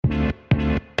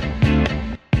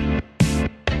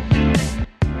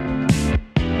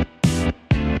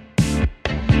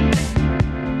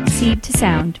Seed to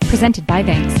Sound, presented by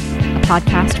Vanks, a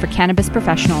podcast for cannabis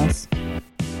professionals.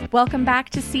 Welcome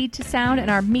back to Seed to Sound and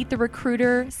our Meet the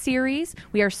Recruiter series.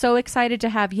 We are so excited to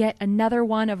have yet another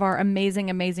one of our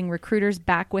amazing recruiters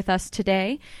back with us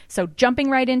today. So jumping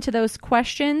right into those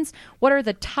questions, what are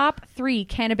the top 3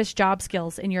 cannabis job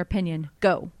skills in your opinion?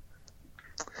 Go.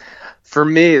 For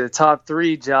me, the top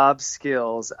 3 job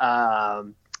skills,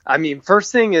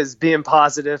 first thing is being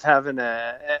positive, having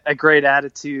a great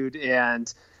attitude,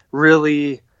 and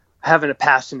really having a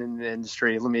passion in the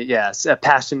industry. A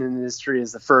passion in the industry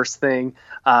is the first thing.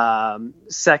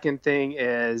 Second thing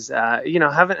is,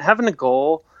 having a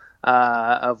goal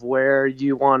of where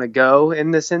you want to go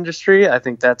in this industry. I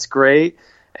think that's great.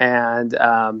 And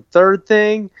third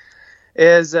thing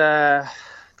is,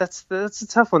 that's a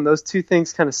tough one. Those 2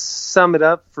 things kind of sum it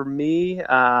up for me.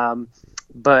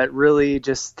 But really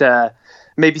just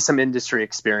maybe some industry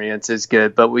experience is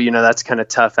good. But, that's kind of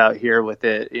tough out here with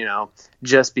it,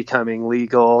 just becoming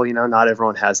legal. Not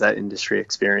everyone has that industry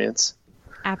experience.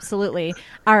 Absolutely.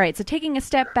 All right. So taking a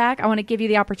step back, I want to give you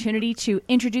the opportunity to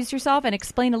introduce yourself and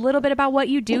explain a little bit about what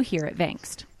you do here at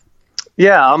Vanks.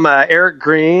 Yeah, I'm Eric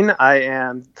Green. I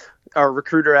am our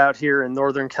recruiter out here in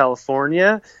Northern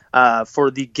California for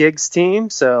the gigs team.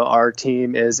 So our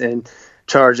team is in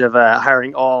charge of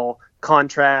hiring all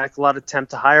contract, a lot of temp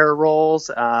to hire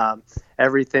roles,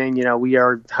 everything, we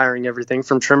are hiring everything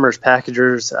from trimmers,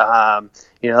 packagers,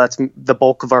 that's the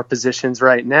bulk of our positions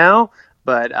right now,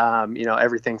 but,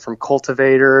 everything from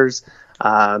cultivators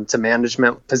to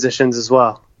management positions as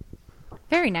well.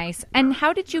 Very nice. And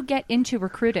how did you get into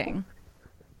recruiting?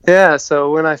 Yeah,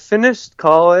 so when I finished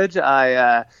college,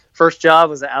 first job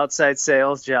was an outside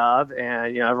sales job,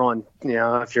 and everyone,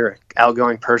 if you're an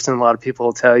outgoing person, a lot of people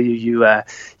will tell you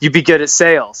you'd be good at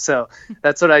sales. So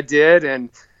that's what I did,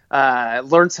 and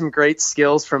learned some great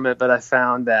skills from it. But I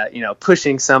found that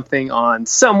pushing something on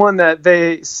someone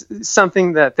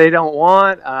something that they don't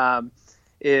want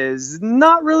is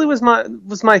not really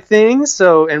was my thing.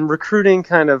 So and recruiting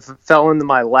kind of fell into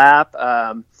my lap.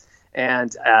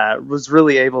 And was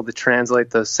really able to translate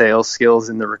those sales skills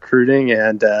into recruiting,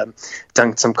 and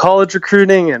done some college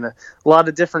recruiting in a lot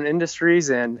of different industries,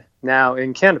 and now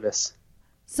in cannabis.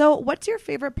 So what's your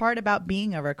favorite part about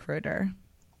being a recruiter?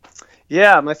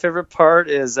 Yeah, my favorite part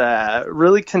is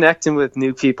really connecting with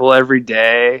new people every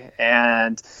day.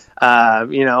 And, I'd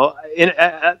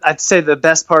say the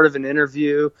best part of an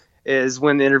interview is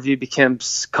when the interview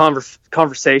becomes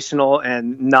conversational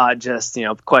and not just,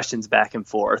 questions back and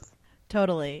forth.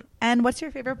 Totally. And what's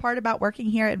your favorite part about working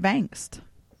here at Vanks?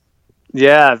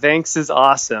 Yeah, Vanks is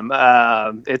awesome.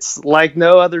 It's like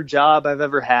no other job I've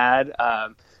ever had,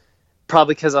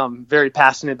 probably because I'm very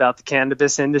passionate about the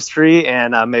cannabis industry,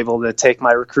 and I'm able to take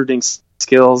my recruiting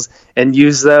skills and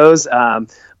use those.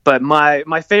 But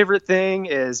my favorite thing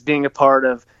is being a part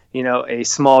of, a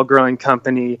small growing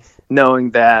company,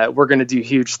 knowing that we're going to do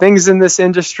huge things in this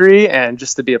industry, and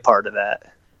just to be a part of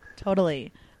that.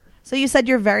 Totally. So you said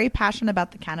you're very passionate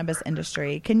about the cannabis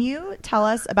industry. Can you tell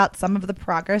us about some of the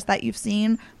progress that you've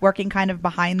seen working kind of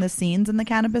behind the scenes in the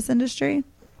cannabis industry?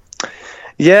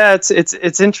 Yeah,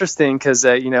 it's interesting because,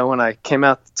 when I came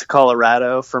out to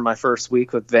Colorado for my first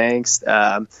week with Vanks,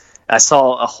 I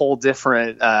saw a whole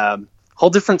different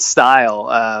style.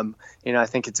 I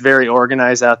think it's very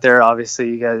organized out there. Obviously,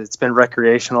 you guys, it's been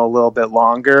recreational a little bit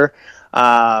longer.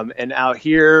 And out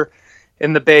here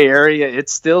in the Bay Area,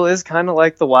 it still is kind of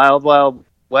like the wild, wild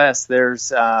west. There's,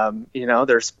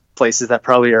 there's places that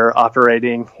probably are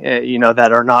operating, that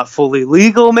are not fully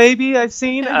legal. Maybe I've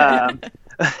seen,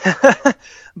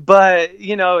 but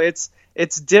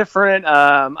it's different.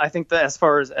 I think that as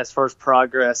far as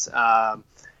progress,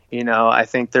 I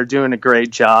think they're doing a great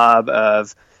job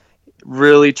of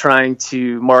really trying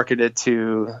to market it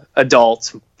to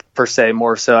adults per se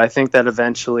more so. I think that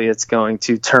eventually it's going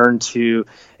to turn to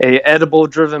a edible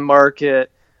driven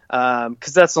market,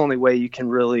 because that's the only way you can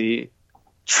really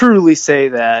truly say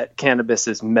that cannabis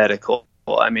is medical.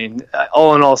 I mean,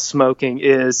 all in all, smoking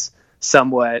is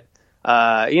somewhat,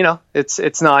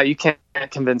 it's not, you can't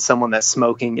convince someone that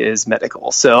smoking is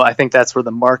medical. So I think that's where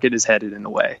the market is headed in a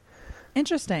way.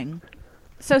 Interesting.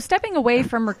 So stepping away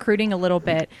from recruiting a little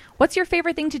bit, what's your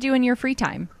favorite thing to do in your free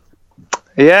time?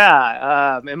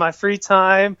 Yeah, in my free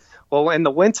time, well, in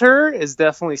the winter is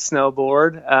definitely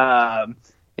snowboard.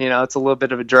 It's a little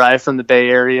bit of a drive from the Bay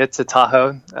Area to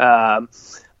Tahoe,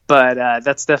 but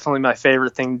that's definitely my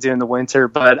favorite thing to do in the winter.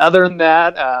 But other than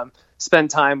that,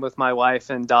 spend time with my wife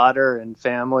and daughter and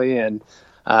family, and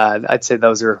I'd say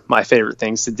those are my favorite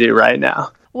things to do right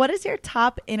now. What is your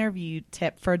top interview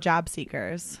tip for job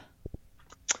seekers?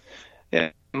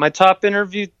 Yeah, My top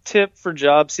interview tip for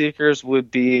job seekers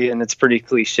would be, and it's pretty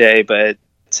cliche, but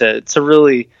to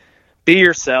really be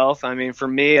yourself. I mean, for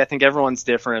me, I think everyone's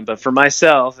different, but for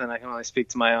myself, and I can only speak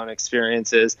to my own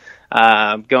experiences,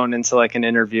 going into like an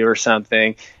interview or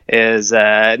something, is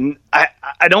I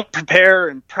don't prepare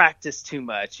and practice too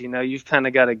much. You've kind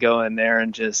of got to go in there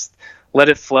and just let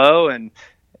it flow, and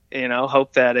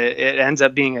hope that it ends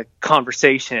up being a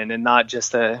conversation and not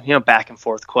just back and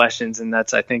forth questions. And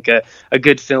that's, I think, a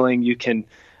good feeling you can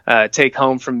take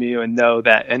home from you and know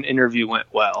that an interview went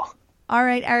well. All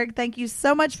right, Eric, thank you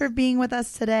so much for being with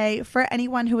us today. For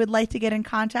anyone who would like to get in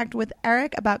contact with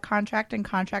Eric about contract and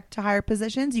contract to hire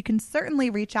positions, you can certainly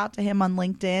reach out to him on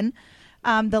LinkedIn.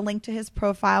 The link to his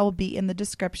profile will be in the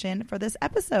description for this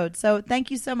episode. So thank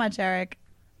you so much, Eric.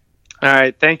 All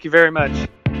right. Thank you very much.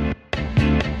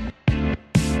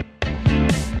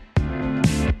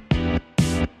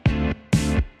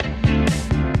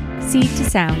 Seed to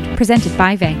Sound, presented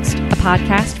by Vangst, a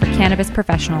podcast for cannabis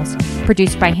professionals.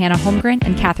 Produced by Hannah Holmgren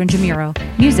and Catherine Jamiro.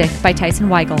 Music by Tyson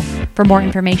Weigel. For more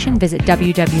information, visit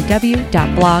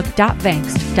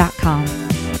www.blog.vangst.com.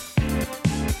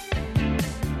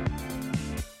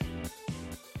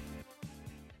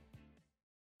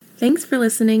 Thanks for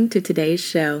listening to today's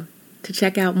show. To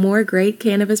check out more great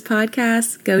cannabis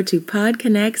podcasts, go to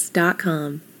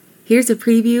podconnects.com. Here's a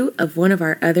preview of one of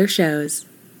our other shows.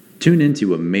 Tune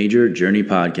into a Major Journey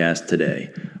podcast today,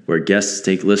 where guests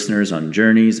take listeners on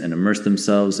journeys and immerse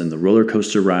themselves in the roller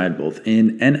coaster ride both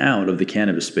in and out of the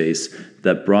cannabis space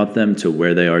that brought them to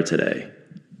where they are today.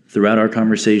 Throughout our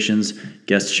conversations,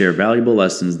 guests share valuable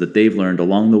lessons that they've learned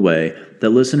along the way that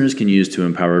listeners can use to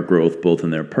empower growth both in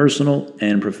their personal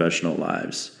and professional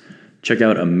lives. Check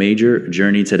out A Major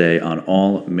Journey today on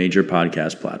all major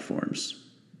podcast platforms.